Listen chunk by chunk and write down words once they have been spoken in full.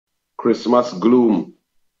Christmas gloom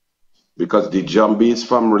because the jumbies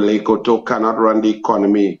from Lekoto cannot run the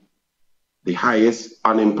economy. The highest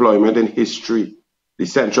unemployment in history. The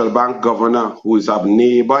central bank governor, who is a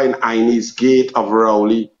neighbor in Iney's Gate of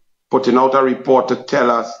Rowley, putting out a report to tell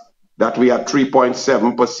us that we are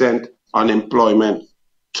 3.7% unemployment.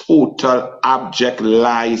 Total abject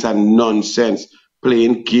lies and nonsense,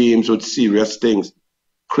 playing games with serious things.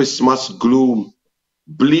 Christmas gloom,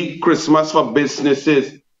 bleak Christmas for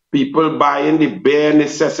businesses, people buying the bare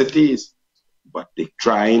necessities. But they're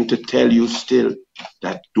trying to tell you still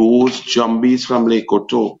that those jumbies from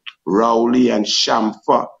Lekoto, Rowley and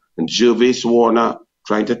Shamfa and Gervais Warner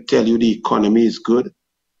trying to tell you the economy is good.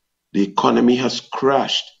 The economy has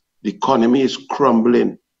crashed. The economy is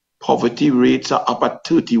crumbling. Poverty rates are up at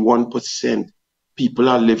 31%. People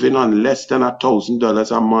are living on less than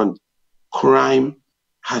 $1,000 a month. Crime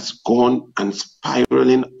has gone and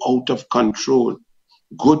spiraling out of control.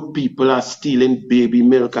 Good people are stealing baby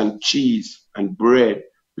milk and cheese and bread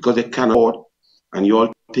because they can't afford. And you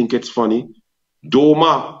all think it's funny?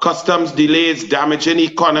 DOMA, customs delays damaging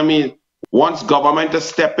economy. Wants government to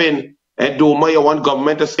step in. And DOMA, you want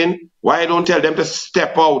government to step in? Why don't tell them to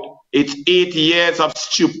step out? It's 8 years of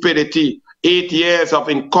stupidity, 8 years of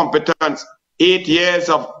incompetence, 8 years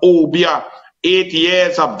of obia, 8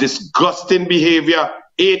 years of disgusting behavior,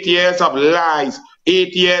 8 years of lies,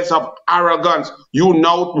 8 years of arrogance. You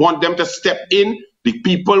now want them to step in. The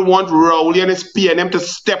people want Rowley and his PNM to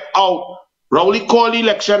step out. Rowley call the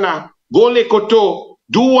election now. Go Lekoto.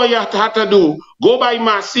 Do what you have to do. Go by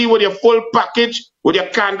Massey with your full package, with your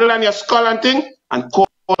candle and your skull and thing, and call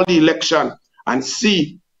the election and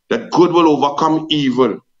see that good will overcome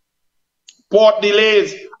evil. Port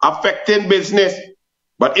delays affecting business.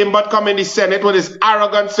 But him but come in the Senate with his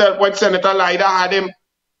arrogant self when Senator Lyda had him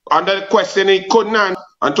under the question he couldn't answer,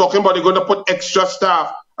 and talking about they're going to put extra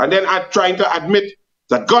staff, and then trying to admit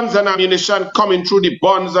that guns and ammunition coming through the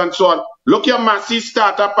bonds and so on. Look your Massey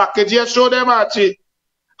starter package here, show them Archie.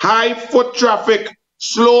 High foot traffic,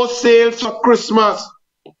 slow sales for Christmas.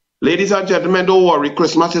 Ladies and gentlemen, don't worry,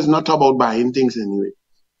 Christmas is not about buying things anyway.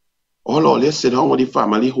 All you sit down with the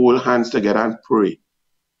family, hold hands together and pray.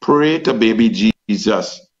 Pray to baby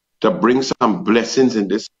Jesus to bring some blessings in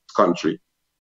this country.